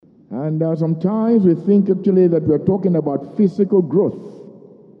And sometimes we think actually that we're talking about physical growth.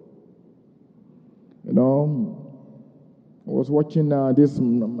 You know, I was watching this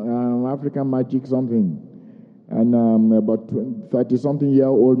African Magic something, and about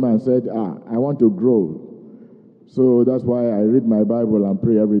 30-something-year-old man said, I want to grow. So that's why I read my Bible and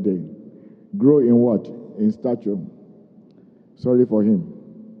pray every day. Grow in what? In stature. Sorry for him.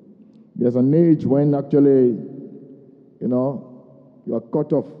 There's an age when actually, you know, you are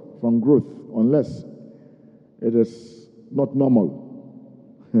cut off from growth unless it is not normal.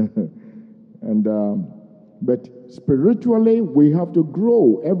 But spiritually, we have to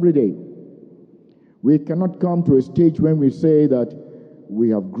grow every day. We cannot come to a stage when we say that we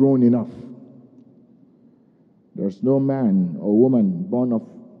have grown enough. There's no man or woman born of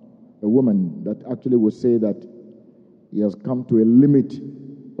a woman that actually will say that he has come to a limit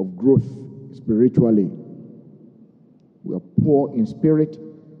of growth spiritually. We are poor in spirit,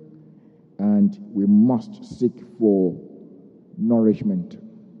 and we must seek for nourishment.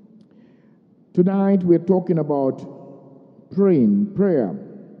 Tonight we're talking about prayer.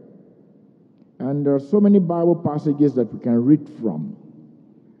 And there are so many Bible passages that we can read from.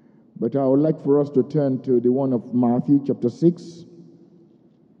 But I would like for us to turn to the one of Matthew chapter 6.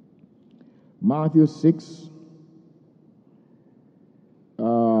 Matthew 6,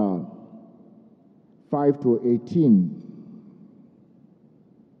 5 to 18.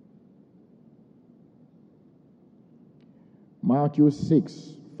 Matthew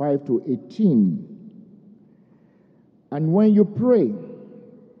 6, 5 to 18. And when you pray,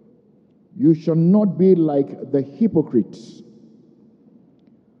 you shall not be like the hypocrites,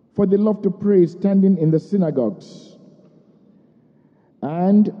 for they love to pray standing in the synagogues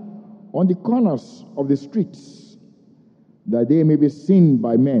and on the corners of the streets, that they may be seen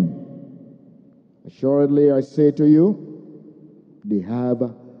by men. Assuredly, I say to you, they have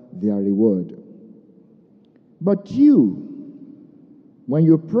their reward. But you, when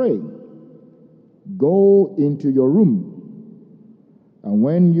you pray, go into your room, and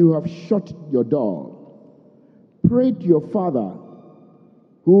when you have shut your door, pray to your Father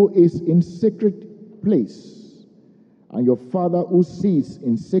who is in secret place, and your Father who sees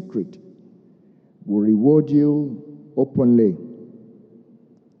in secret will reward you openly.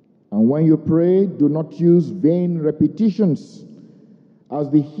 And when you pray, do not use vain repetitions as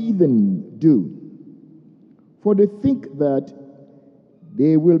the heathen do, for they think that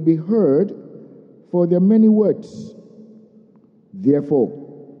they will be heard for their many words. Therefore,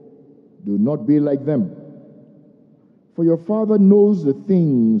 do not be like them, for your Father knows the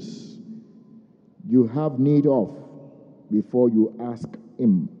things you have need of before you ask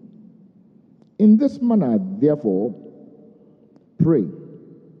Him. In this manner, therefore, pray.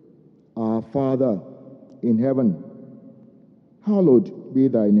 Our Father in heaven, hallowed be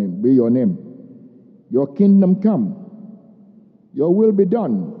thy name, be your name. Your kingdom come, your will be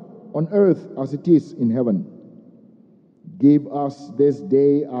done on earth as it is in heaven. Give us this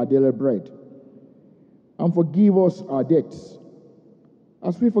day our daily bread, and forgive us our debts,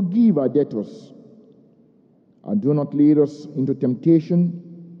 as we forgive our debtors. And do not lead us into temptation,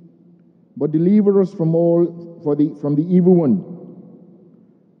 but deliver us from the evil one.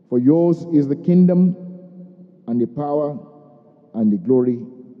 For yours is the kingdom, and the power, and the glory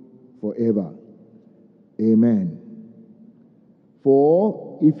forever. Amen.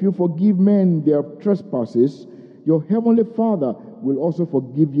 For if you forgive men their trespasses, your heavenly Father will also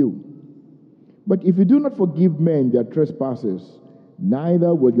forgive you. But if you do not forgive men their trespasses,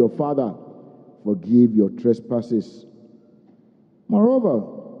 neither will your Father forgive your trespasses. Moreover,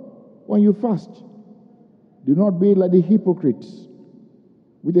 when you fast, do not be like the hypocrites,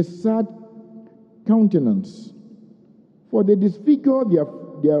 with a sad countenance, for they disfigure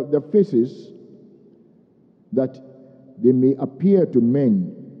their faces, that they may appear to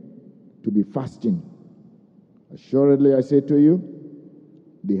men to be fasting. Assuredly, I say to you,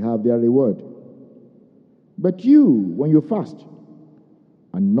 they have their reward. But you, when you fast,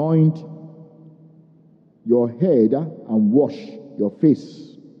 anoint your head and wash your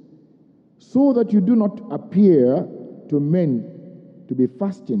face, so that you do not appear to men to be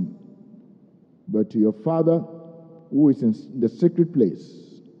fasting, but to your Father who is in the secret place.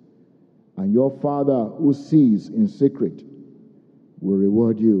 And your Father who sees in secret will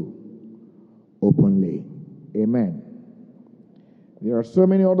reward you openly. Amen. There are so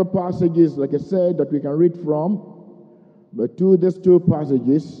many other passages, like I said, that we can read from, but these two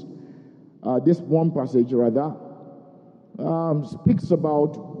passages, this one passage rather, speaks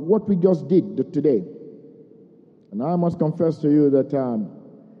about what we just did today. And I must confess to you that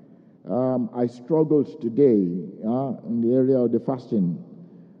I struggled today in the area of the fasting.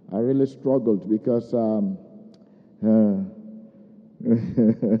 I really struggled because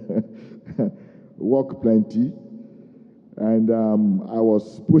work plenty, and I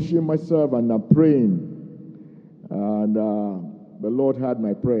was pushing myself and praying, and the Lord heard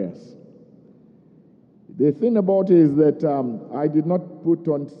my prayers. The thing about it is that I did not put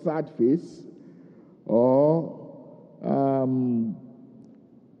on sad face, or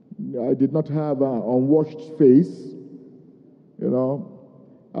I did not have an unwashed face. You know,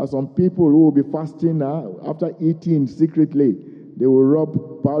 some people who will be fasting after eating secretly, they will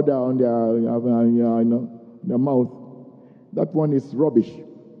rub powder on their mouth. That one is rubbish.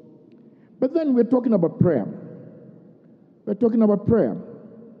 But then we're talking about prayer. We're talking about prayer.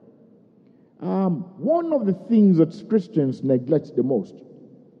 One of the things that Christians neglect the most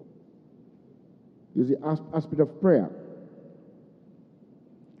is the aspect of prayer.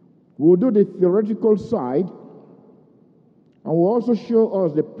 We'll do the theoretical side, and we'll also show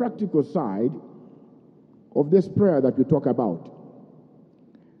us the practical side of this prayer that we talk about.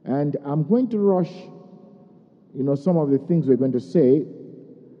 And I'm going to rush, some of the things we're going to say,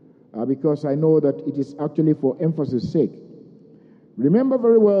 because I know that it is actually for emphasis' sake. Remember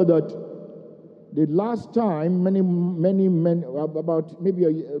very well that the last time, many, about maybe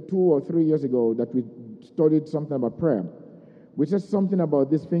 2 or 3 years ago, that we studied something about prayer, we said something about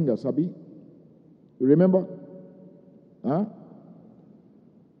this finger, Sabi. You remember? Huh?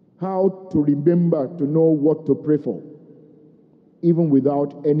 How to remember to know what to pray for, even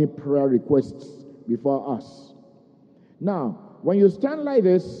without any prayer requests before us. Now, when you stand like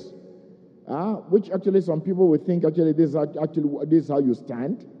this, which actually some people will think actually this is how you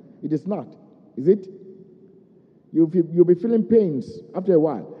stand. It is not. Is it? You'll be feeling pains after a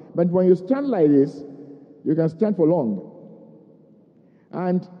while. But when you stand like this, you can stand for long.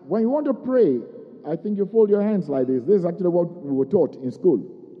 And when you want to pray, I think you fold your hands like this. This is actually what we were taught in school.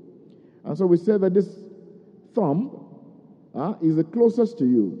 And so we said that this thumb is the closest to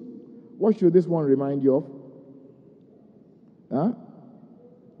you. What should this one remind you of?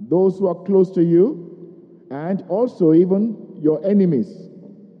 Those who are close to you, and also even your enemies.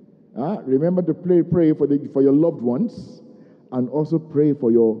 Remember to pray for your loved ones, and also pray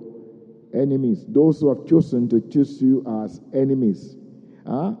for your enemies, those who have chosen to choose you as enemies.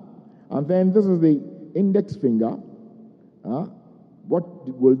 And then this is the index finger. What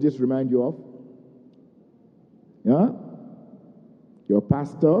will this remind you of? Your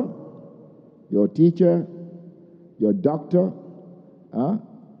pastor, your teacher, your doctor,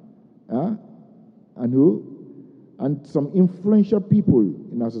 and who? And some influential people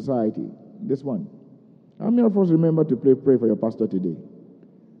in our society. This one. How many of us remember to pray for your pastor today?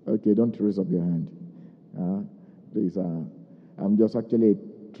 Okay, don't raise up your hand. Please, I'm just actually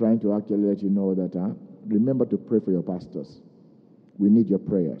trying to let you know that remember to pray for your pastors. We need your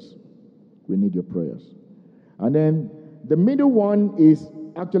prayers. We need your prayers. And then the middle one is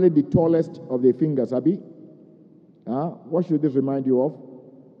actually the tallest of the fingers, Abi. What should this remind you of?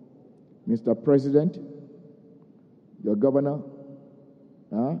 Mr. President, your governor,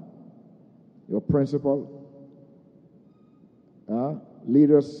 your principal,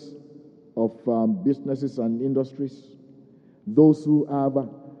 leaders of businesses and industries, those who have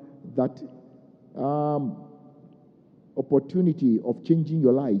that opportunity of changing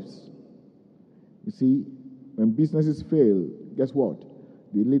your lives. You see, when businesses fail, guess what?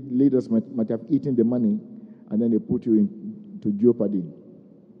 The leaders might have eaten the money, and then they put you into jeopardy.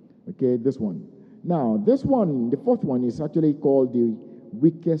 Okay, this one. Now, this one, the fourth one, is actually called the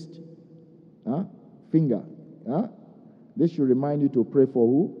weakest finger. This should remind you to pray for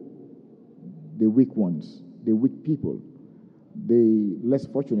who? The weak ones, the weak people, the less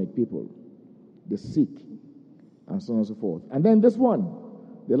fortunate people, the sick, and so on and so forth. And then this one,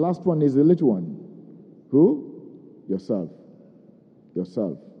 the last one, is the little one. Who? Yourself.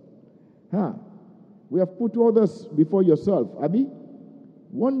 Yourself. We have put others before yourself, Abi.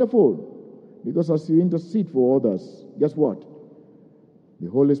 Wonderful. Because as you intercede for others, guess what? The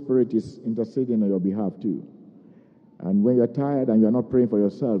Holy Spirit is interceding on your behalf too. And when you're tired and you're not praying for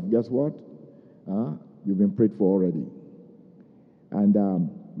yourself, guess what? You've been prayed for already. And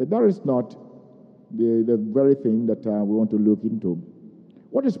but that is not the very thing that we want to look into.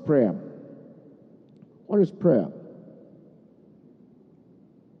 What is prayer? What is prayer?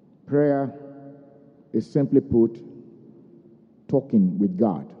 Prayer is simply put, talking with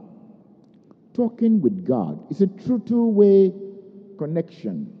God. Talking with God is a true two-way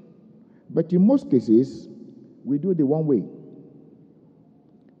connection. But in most cases, we do the one way.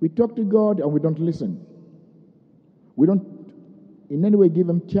 We talk to God and we don't listen. We don't in any way give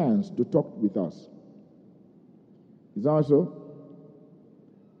him chance to talk with us. Is that so?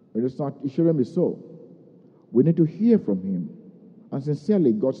 It shouldn't be so. We need to hear from him. And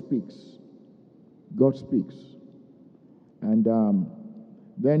sincerely, God speaks. God speaks. And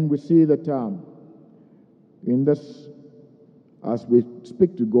then we see that in this, as we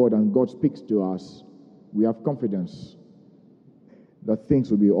speak to God and God speaks to us, we have confidence that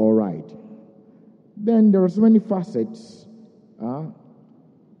things will be all right. Then there are so many facets to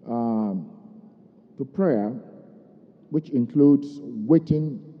prayer, which includes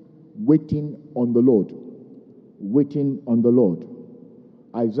waiting on the Lord. Waiting on the Lord.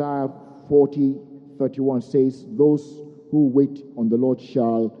 Isaiah 40:31 says, "Those who wait on the Lord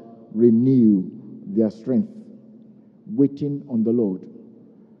shall renew their strength." Waiting on the Lord.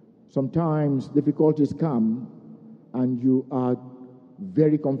 Sometimes difficulties come and you are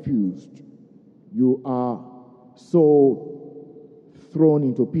very confused. You are so thrown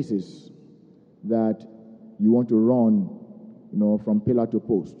into pieces that you want to run, from pillar to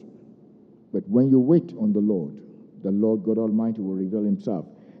post. But when you wait on the Lord God Almighty will reveal himself.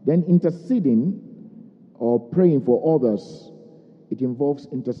 Then interceding or praying for others, it involves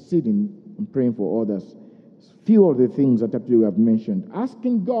interceding and praying for others. Few of the things that actually we have mentioned.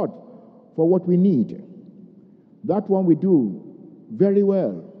 Asking God for what we need. That one we do very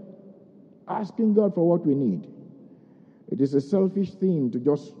well. Asking God for what we need. It is a selfish thing to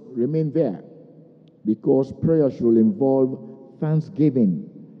just remain there, because prayer should involve thanksgiving.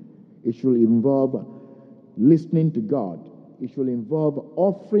 It should involve listening to God. It should involve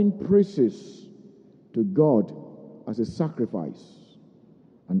offering praises to God as a sacrifice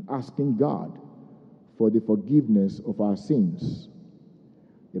and asking God for the forgiveness of our sins.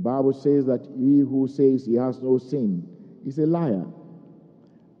 The Bible says that he who says he has no sin is a liar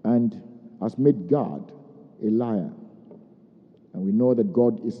and has made God a liar. And we know that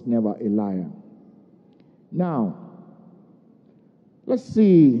God is never a liar. Now, let's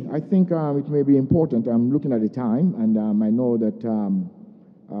see. I think it may be important. I'm looking at the time, and I know that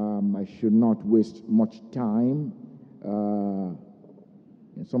I should not waste much time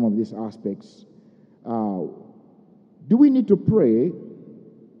in some of these aspects. Do we need to pray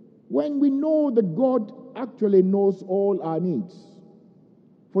when we know that God actually knows all our needs?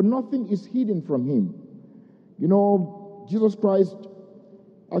 For nothing is hidden from him. Jesus Christ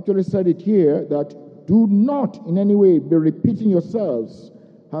actually said it here, that do not in any way be repeating yourselves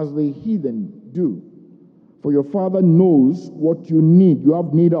as the heathen do. For your Father knows what you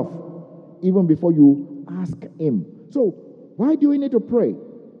have need of, even before you ask him. So, why do we need to pray?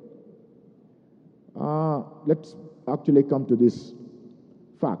 Let's actually come to these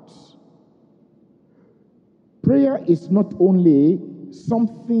facts. Prayer is not only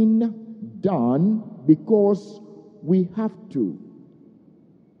something done because we have to.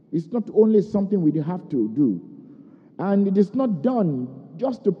 It's not only something we have to do. And it is not done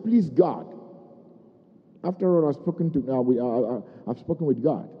just to please God. After all, I've spoken with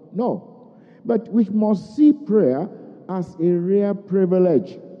God. No. But we must see prayer as a rare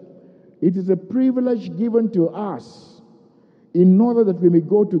privilege. It is a privilege given to us in order that we may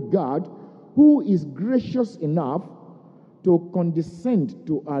go to God, who is gracious enough to condescend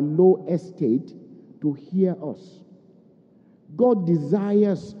to our low estate to hear us. God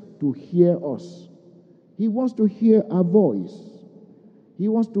desires to hear us. He wants to hear our voice. He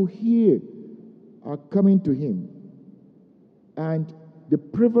wants to hear our coming to him. And the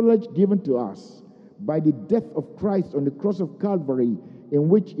privilege given to us by the death of Christ on the cross of Calvary, in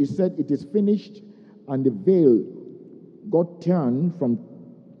which he said it is finished, and the veil got turned from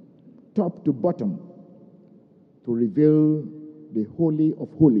top to bottom to reveal the Holy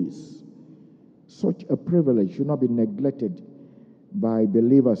of Holies. Such a privilege should not be neglected by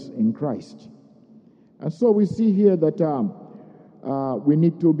believers in Christ. And so we see here that we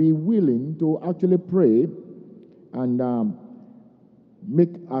need to be willing to actually pray and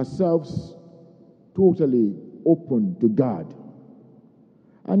make ourselves totally open to God.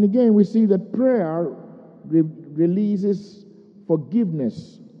 And again, we see that prayer releases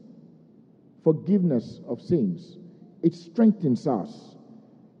forgiveness of sins. It strengthens us.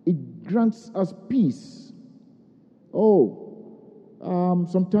 It grants us peace.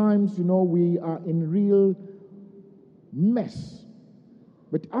 Sometimes, we are in real mess.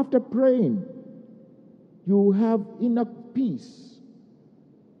 But after praying, you have enough peace.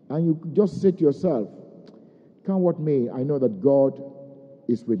 And you just say to yourself, come what may, I know that God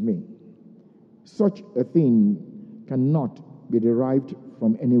is with me. Such a thing cannot be derived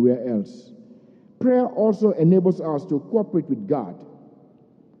from anywhere else. Prayer also enables us to cooperate with God.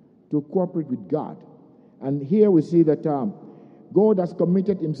 And here we see that God has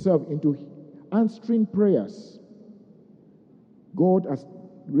committed himself into answering prayers. God has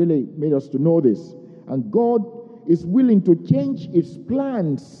really made us to know this. And God is willing to change His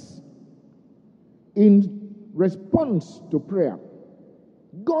plans in response to prayer.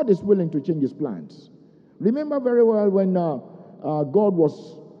 God is willing to change His plans. Remember very well when God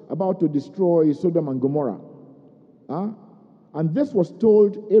was about to destroy Sodom and Gomorrah. And this was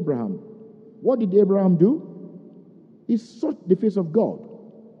told Abraham. What did Abraham do? He sought the face of God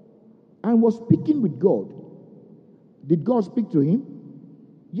and was speaking with God. Did God speak to him?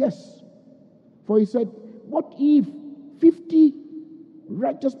 Yes. For he said, what if 50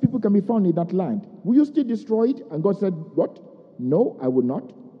 righteous people can be found in that land? Will you still destroy it? And God said, what? No, I will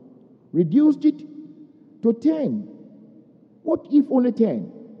not. Reduced it to 10. What if only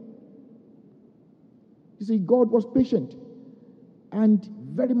 10? You see, God was patient and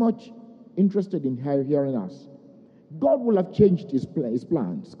very much interested in hearing us. God will have changed his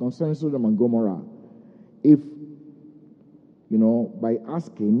plans concerning Sodom and Gomorrah if, by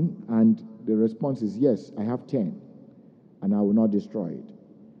asking, and the response is, yes, I have 10, and I will not destroy it.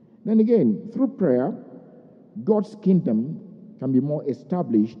 Then again, through prayer, God's kingdom can be more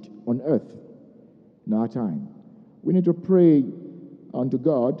established on earth in our time. We need to pray unto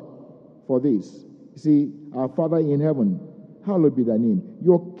God for this. You see, our Father in heaven, hallowed be thy name.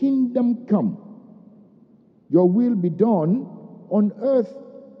 Your kingdom come. Your will be done on earth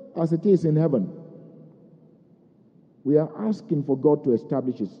as it is in heaven. We are asking for God to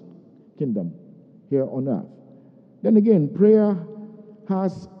establish His kingdom here on earth. Then again, prayer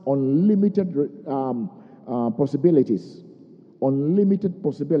has unlimited possibilities. Unlimited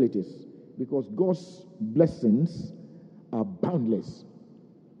possibilities. Because God's blessings are boundless.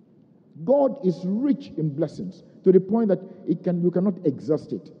 God is rich in blessings to the point that you cannot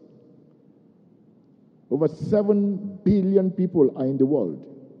exhaust it. Over 7 billion people are in the world,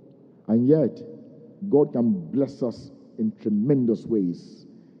 and yet God can bless us in tremendous ways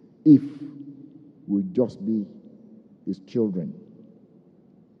if we just be His children.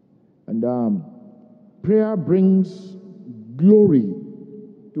 And prayer brings glory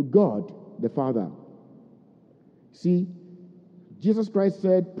to God the Father. See, Jesus Christ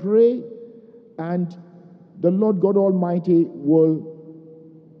said, pray and the Lord God Almighty will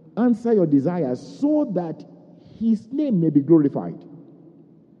answer your desires so that His name may be glorified.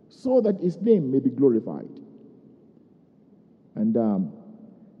 So that His name may be glorified. And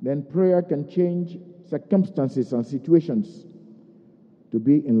then prayer can change circumstances and situations to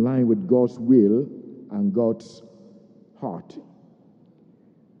be in line with God's will and God's heart.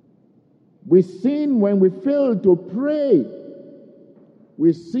 We sin when we fail to pray.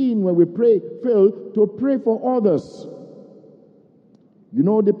 We sin when we fail to pray for others. You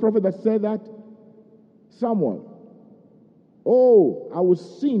know the prophet that said that? Samuel. Oh, I will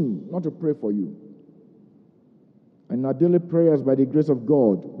sin not to pray for you. And our daily prayers, by the grace of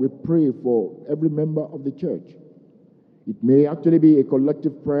God, we pray for every member of the church. It may actually be a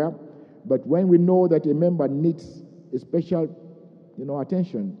collective prayer, but when we know that a member needs a special,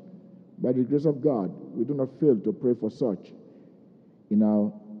 attention, by the grace of God, we do not fail to pray for such in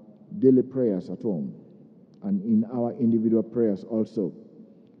our daily prayers at home and in our individual prayers also.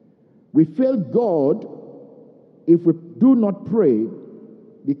 We fail God if we do not pray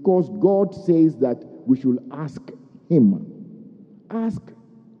because God says that we should ask Him. Ask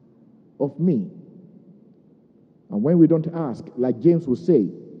of me. And when we don't ask, like James will say,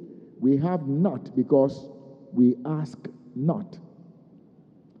 we have not because we ask not.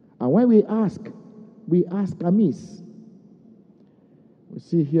 And when we ask amiss. We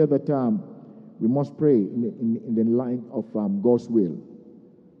see here that we must pray in the line of God's will.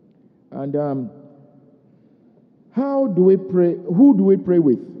 And how do we pray? Who do we pray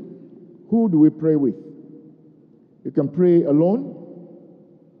with? Who do we pray with? You can pray alone.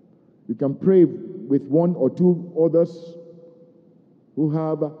 You can pray with one or two others who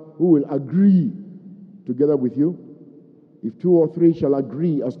will agree together with you. If 2 or 3 shall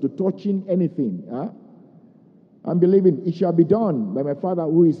agree as to touching anything, I'm believing it shall be done by my Father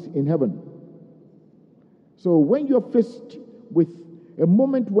who is in heaven. So when you're faced with a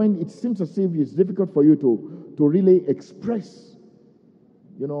moment when it seems as if it's difficult for you to really express,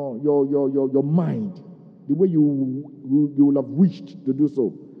 your mind the way you will have wished to do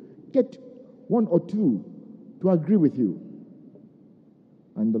so, get 1 or 2 to agree with you,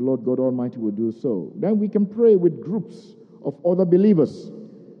 and the Lord God Almighty will do so. Then we can pray with groups of other believers,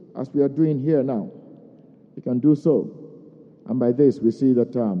 as we are doing here now. We can do so, and by this we see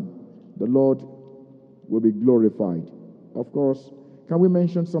that the Lord will be glorified. Of course, can we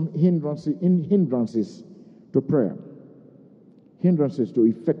mention some hindrances to prayer? Hindrances to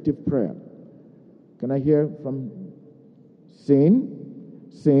effective prayer. Can I hear from sin?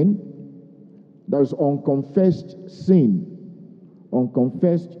 sin. There is unconfessed sin.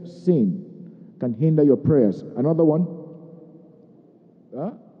 Unconfessed sin can hinder your prayers. Another one.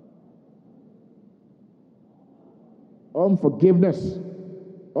 Huh? Unforgiveness.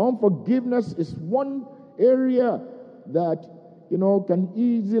 Unforgiveness is one area that, can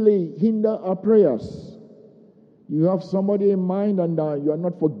easily hinder our prayers. You have somebody in mind and you are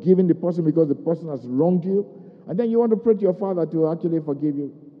not forgiving the person because the person has wronged you. And then you want to pray to your Father to actually forgive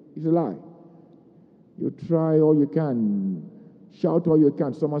you. It's a lie. You try all you can. Shout all you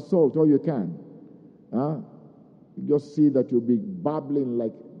can. Somersault all you can. You just see that you'll be babbling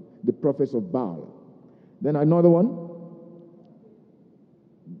like the prophets of Baal. Then another one.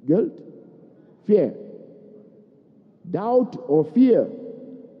 Guilt. Fear. Doubt or fear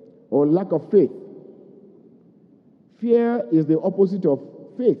or lack of faith. Fear is the opposite of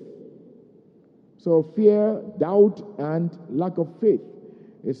faith. So fear, doubt, and lack of faith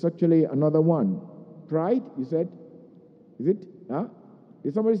is actually another one. Pride, you said? Is it? Huh?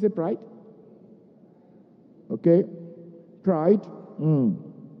 Did somebody say pride? Okay. Pride. All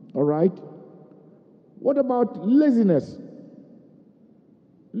right. What about laziness?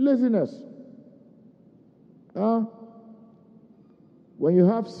 Laziness. When you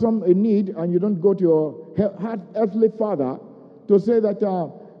have a need and you don't go to your earthly father to say that,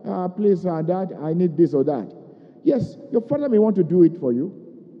 please, Dad, I need this or that. Yes, your father may want to do it for you.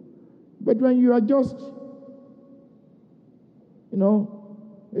 But when you are just,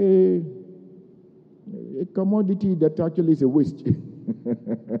 a commodity that actually is a waste.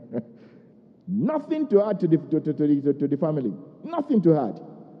 Nothing to add to the family. Nothing to add.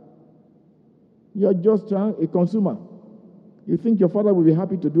 You are just a consumer. You think your father will be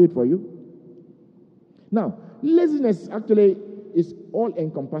happy to do it for you? Now, laziness actually is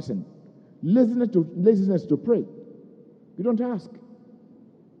all-encompassing. Laziness to pray. You don't ask.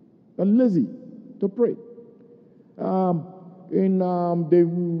 You're lazy to pray. In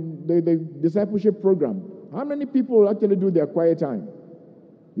the discipleship program, how many people actually do their quiet time?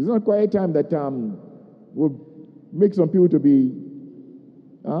 It's not quiet time that will make some people to be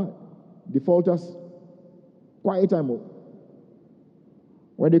defaulters. Quiet time.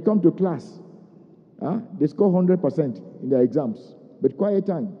 When they come to class, they score 100% in their exams. But quiet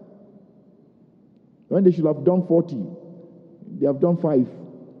time. When they should have done 40, they have done 5.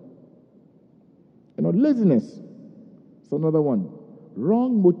 Laziness is another one.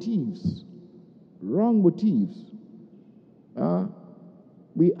 Wrong motives. Wrong motives.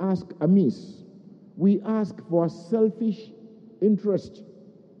 We ask amiss. We ask for selfish interest.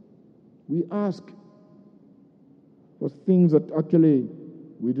 We ask for things that actually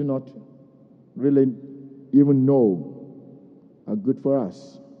we do not really even know are good for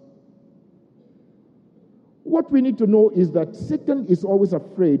us. What we need to know is that Satan is always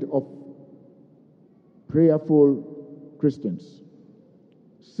afraid of prayerful Christians.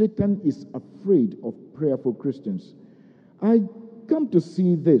 Satan is afraid of prayerful Christians. I come to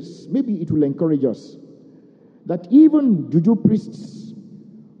see this. Maybe it will encourage us that even juju priests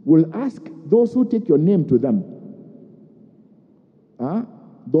will ask those who take your name to them,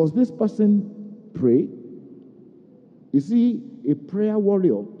 does this person pray? Is he a prayer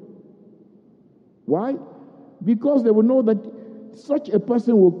warrior? Why? Because they will know that such a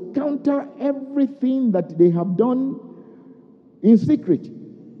person will counter everything that they have done in secret.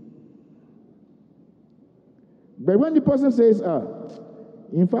 But when the person says,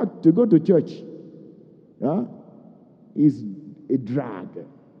 in fact, to go to church is a drag. It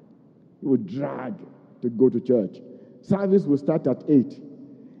will drag to go to church. Service will start at 8.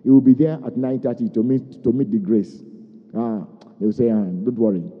 He will be there at 9:30 to meet the grace. They will say, don't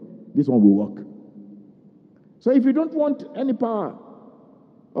worry, this one will work. So if you don't want any power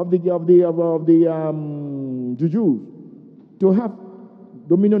of the juju to have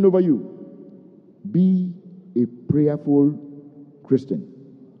dominion over you, be a prayerful Christian.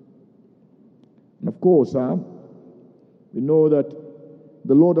 And of course, we know that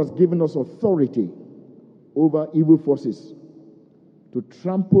the Lord has given us authority over evil forces to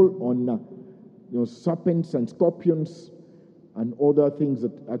trample on serpents and scorpions and other things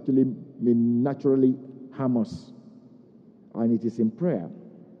that actually may naturally harm us. And it is in prayer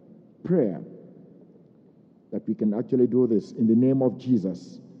that we can actually do this in the name of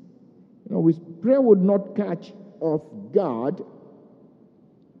Jesus. Prayer would not catch off guard.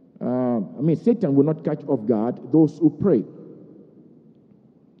 Satan will not catch off guard those who pray.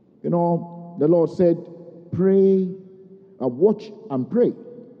 The Lord said, pray, watch and pray.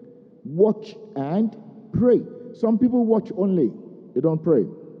 Watch and pray. Some people watch only, they don't pray.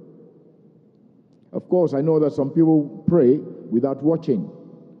 Of course, I know that some people pray without watching.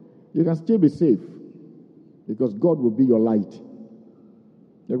 You can still be safe because God will be your light.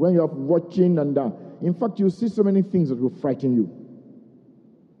 That when you're watching and in fact, you see so many things that will frighten you,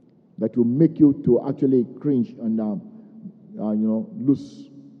 that will make you to actually cringe and lose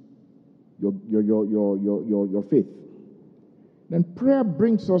your faith. Then prayer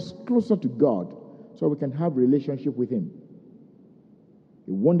brings us closer to God so we can have relationship with Him.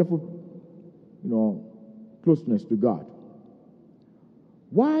 A wonderful, closeness to God.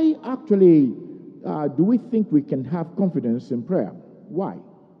 Why actually do we think we can have confidence in prayer? Why?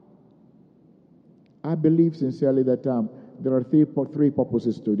 I believe sincerely that there are three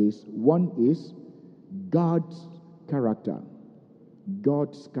purposes to this. One is God's character.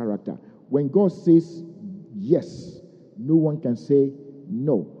 God's character. When God says yes, no one can say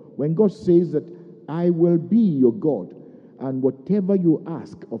no. When God says that I will be your God, and whatever you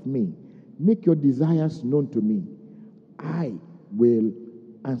ask of me, make your desires known to me, I will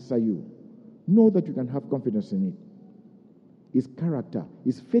answer you. Know that you can have confidence in it. His character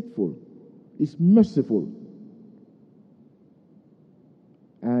is faithful, is merciful,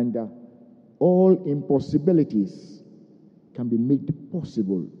 and all impossibilities can be made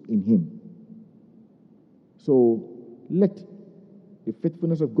possible in Him. So let the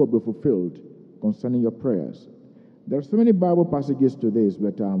faithfulness of God be fulfilled concerning your prayers. There are so many Bible passages to this,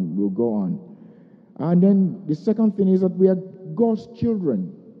 but we'll go on. And then the second thing is that we are God's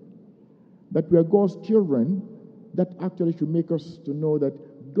children. That we are God's children, that actually should make us to know that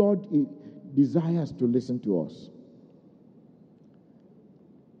God desires to listen to us.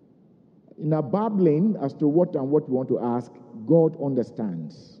 In our babbling as to what we want to ask, God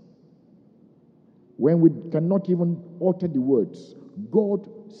understands. When we cannot even utter the words, God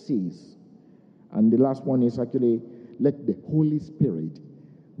sees. And the last one is actually, let the Holy Spirit,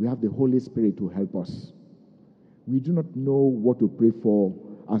 we have the Holy Spirit to help us. We do not know what to pray for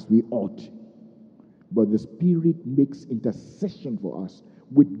as we ought, but the Spirit makes intercession for us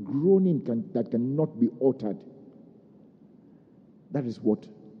with groaning that cannot be uttered. That is what,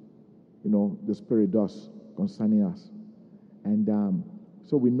 the Spirit does concerning us. And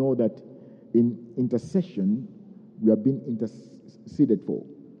so we know that in intercession, we are being interceded for.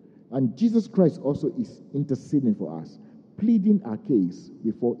 And Jesus Christ also is interceding for us, pleading our case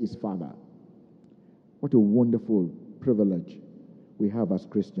before His Father. What a wonderful privilege we have as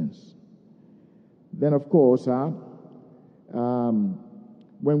Christians. Then, of course,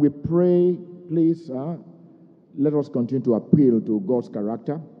 when we pray, please, let us continue to appeal to God's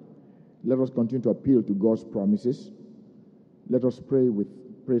character. Let us continue to appeal to God's promises. Let us pray with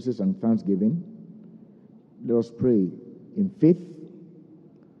praises and thanksgiving. Let us pray in faith.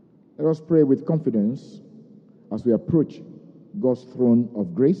 Let us pray with confidence as we approach God's throne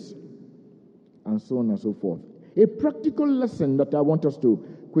of grace, and so on and so forth. A practical lesson that I want us to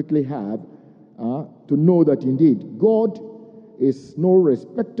quickly have, to know that indeed God is no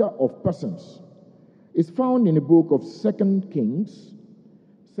respecter of persons, is found in the book of 2 Kings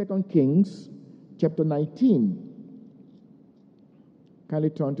chapter 19. Kindly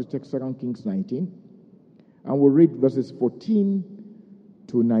turn to 2 Kings 19, and we'll read verses 14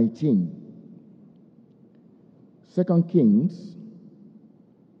 to 19. 2 Kings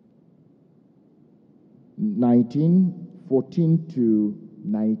 19, 14 to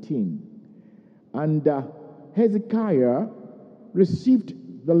 19. And Hezekiah received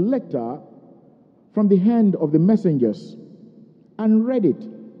the letter from the hand of the messengers and read it.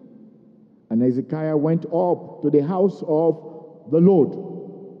 And Hezekiah went up to the house of the Lord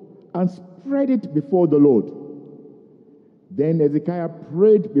and spread it before the Lord. Then Hezekiah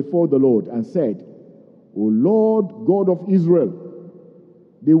prayed before the Lord and said, O Lord God of Israel,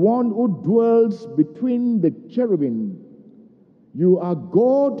 the one who dwells between the cherubim, you are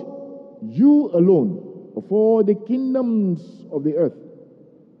God, you alone, of all the kingdoms of the earth.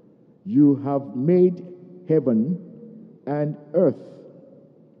 You have made heaven and earth.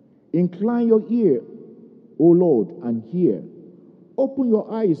 Incline your ear, O Lord, and hear. Open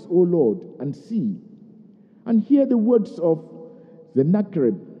your eyes, O Lord, and see. And hear the words of the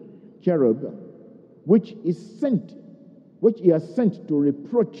cherub, which he has sent to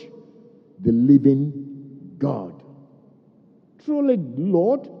reproach the living God. Truly,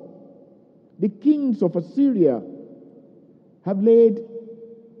 Lord, the kings of Assyria have laid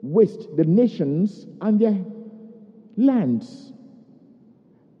waste the nations and their lands,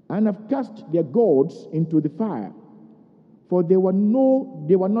 and have cast their gods into the fire. For they were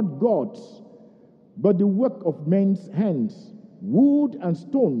not gods, but the work of men's hands, wood and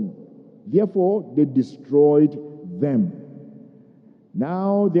stone. Therefore they destroyed them.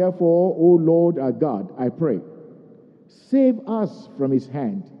 Now therefore, O Lord our God, I pray, save us from his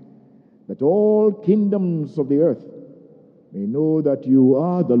hand, that all kingdoms of the earth may know that you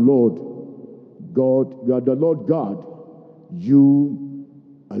are the Lord God, you are the Lord God, you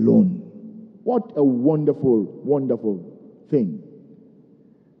alone. What a wonderful, wonderful thing.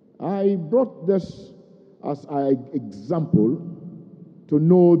 I brought this as an example to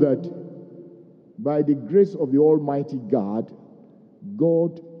know that by the grace of the Almighty God,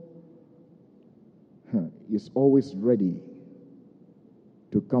 God is always ready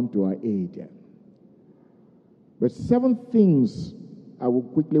to come to our aid. But 7 things I will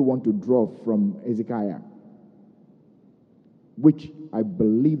quickly want to draw from Hezekiah, which I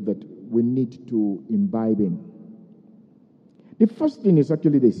believe that we need to imbibe in. The first thing is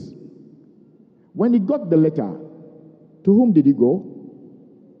actually this. When he got the letter, to whom did he go?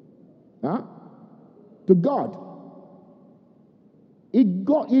 To God. He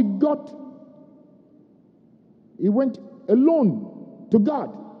went alone to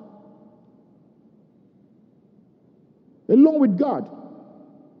God. Alone with God.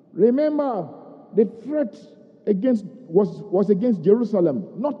 Remember, the threat was against Jerusalem,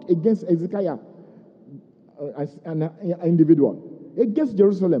 not against Hezekiah as an individual, against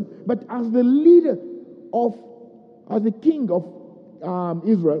Jerusalem. But as the leader as the king of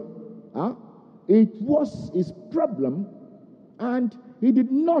Israel, it was his problem, and he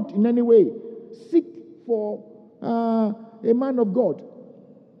did not in any way seek for a man of God.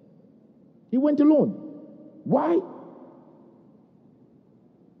 He went alone. Why?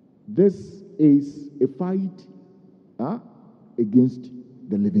 This is a fight against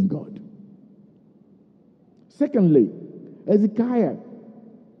the living God. Secondly, Hezekiah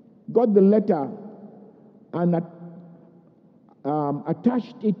got the letter and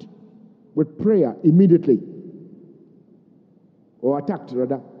attached it with prayer immediately. Or attacked,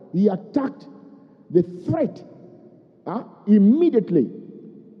 rather. He attacked the threat immediately.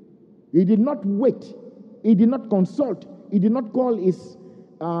 He did not wait. He did not consult. He did not call his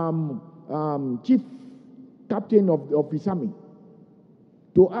chief captain of his army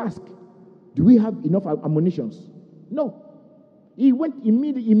to ask, do we have enough ammunition? No. He went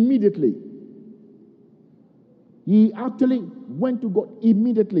immediately. He actually went to God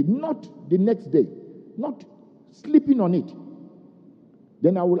immediately, not the next day, not sleeping on it.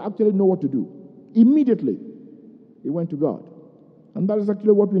 Then I will actually know what to do. Immediately, he went to God. And that is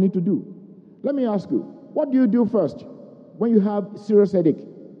actually what we need to do. Let me ask you, what do you do first when you have serious headache?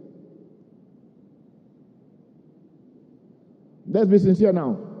 Let's be sincere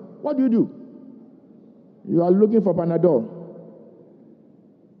now. What do? You are looking for Panadol.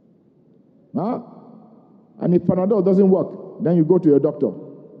 And if Panadol doesn't work, then you go to your doctor.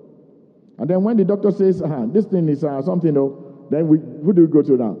 And then when the doctor says, this thing is something, then who do we go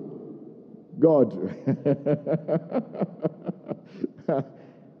to now? God.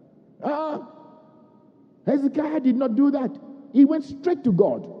 Hezekiah did not do that. He went straight to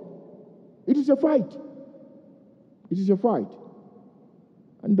God. It is a fight. It is a fight.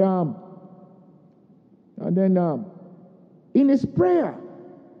 And then in his prayer,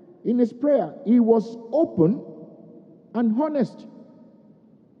 he was open and honest.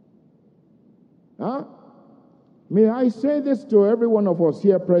 May I say this to every one of us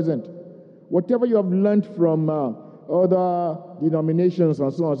here present. Whatever you have learned from other denominations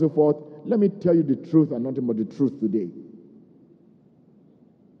and so on and so forth, let me tell you the truth and nothing but the truth today.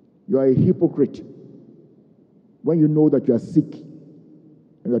 You are a hypocrite when you know that you are sick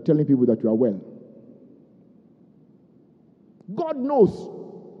and you are telling people that you are well. God knows.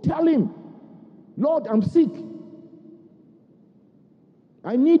 Tell him, Lord, I'm sick.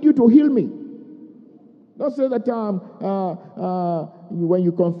 I need you to heal me. Don't say that when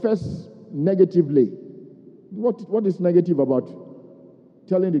you confess negatively. What is negative about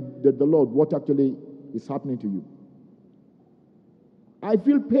telling the Lord what actually is happening to you? I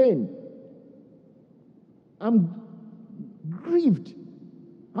feel pain. I'm grieved.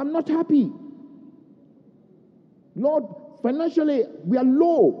 I'm not happy. Lord, financially, we are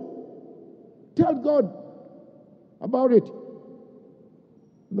low. Tell God about it.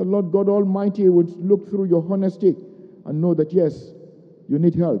 The Lord God Almighty would look through your honesty and know that, yes, you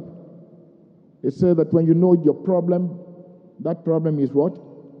need help. It says that when you know your problem, that problem is what?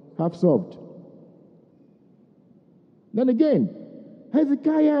 Half solved. Then again,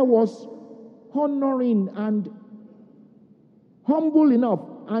 Hezekiah was honoring and humble enough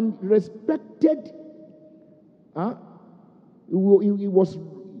and respected. He was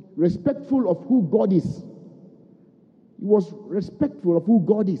respectful of who God is. He was respectful of who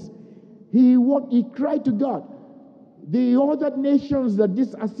God is. He cried to God. The other nations that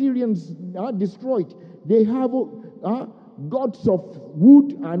these Assyrians destroyed, they have gods of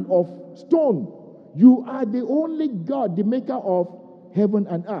wood and of stone. You are the only God, the maker of heaven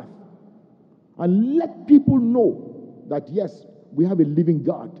and earth. And let people know that, yes, we have a living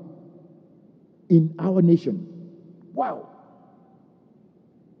God in our nation. Wow.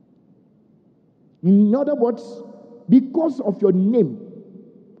 In other words, because of your name,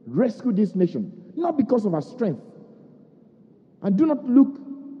 rescue this nation. Not because of our strength. And do not look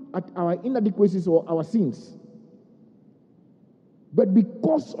at our inadequacies or our sins, but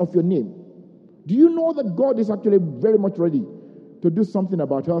because of your name. Do you know that God is actually very much ready to do something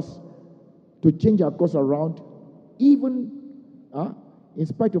about us, to change our course around, even in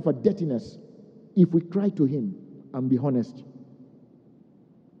spite of our dirtiness, if we cry to Him and be honest?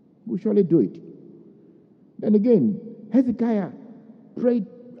 We'll surely do it. Then again, Hezekiah prayed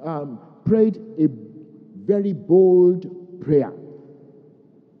a very bold prayer.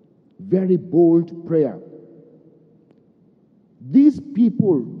 Very bold prayer. These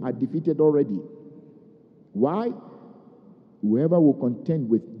people are defeated already. Why? Whoever will contend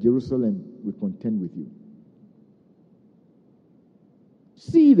with Jerusalem will contend with you.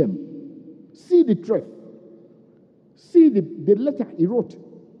 See them. See the truth. See the letter he wrote.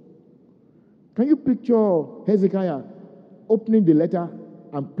 Can you picture Hezekiah opening the letter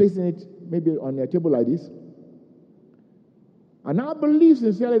and placing it maybe on a table like this? And I believe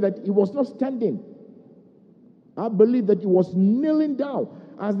sincerely that he was not standing. I believe that he was kneeling down.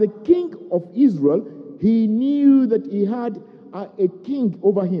 As the king of Israel, he knew that he had a king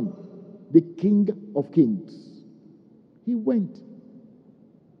over him, the King of Kings. He went.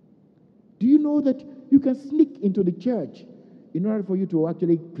 Do you know that you can sneak into the church in order for you to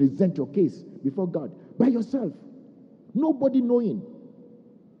actually present your case before God by yourself? Nobody knowing.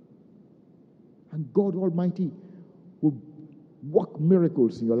 And God Almighty will work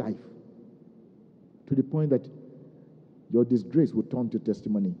miracles in your life to the point that your disgrace will turn to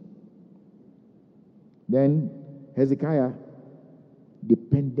testimony. Then Hezekiah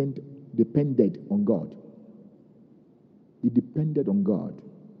depended on God. He depended on God.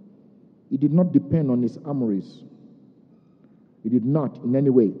 He did not depend on his armories. He did not in any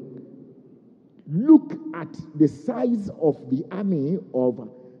way. Look at the size of the army of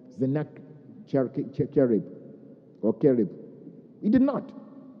Sennacherib. He did not.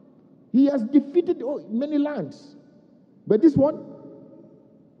 He has defeated many lands. But this one,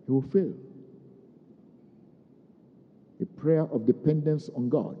 he will fail. A prayer of dependence on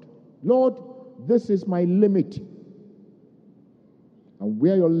God. Lord, this is my limit. And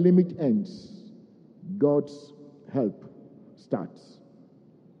where your limit ends, God's help starts.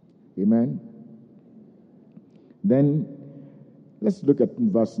 Amen. Then, let's look at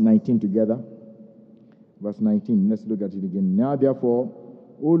verse 19 together. Verse 19, let's look at it again. Now therefore,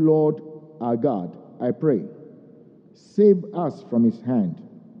 O Lord our God, I pray, save us from his hand,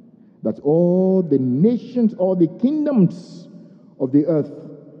 that all the nations, all the kingdoms of the earth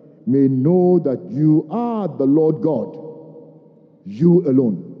may know that you are the Lord God, you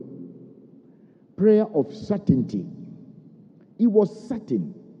alone. Prayer of certainty. He was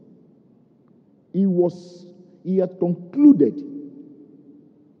certain. He had concluded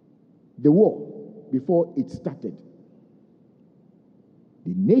the war before it started.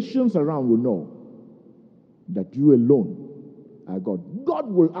 The nations around will know that you alone are God. God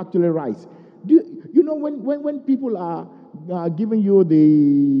will actually rise. Do you know when people are giving you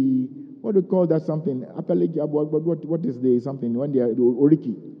the, what do you call that something? What is the something when they are the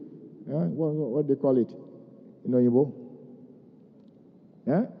oriki? What do they call it? You know, Yibo?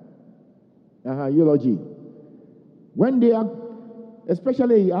 Eulogy. When they are,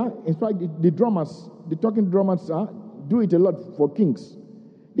 especially in fact the drummers, the talking drummers do it a lot for kings.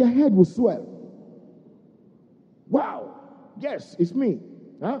 Their head will swell. Wow! Yes, it's me.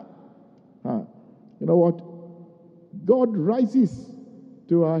 You know what? God rises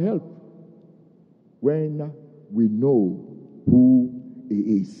to our help when we know who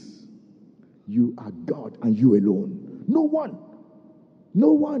He is. You are God and you alone. No one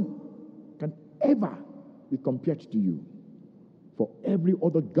can ever be compared to you. For every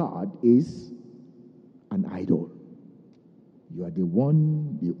other God is an idol. You are the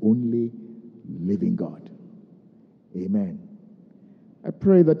one, the only living God. Amen. I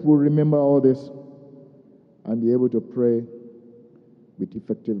pray that we'll remember all this and be able to pray with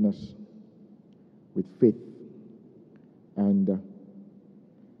effectiveness, with faith, and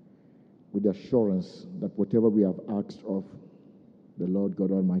with assurance that whatever we have asked of, the Lord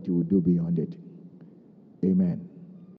God Almighty will do beyond it. Amen.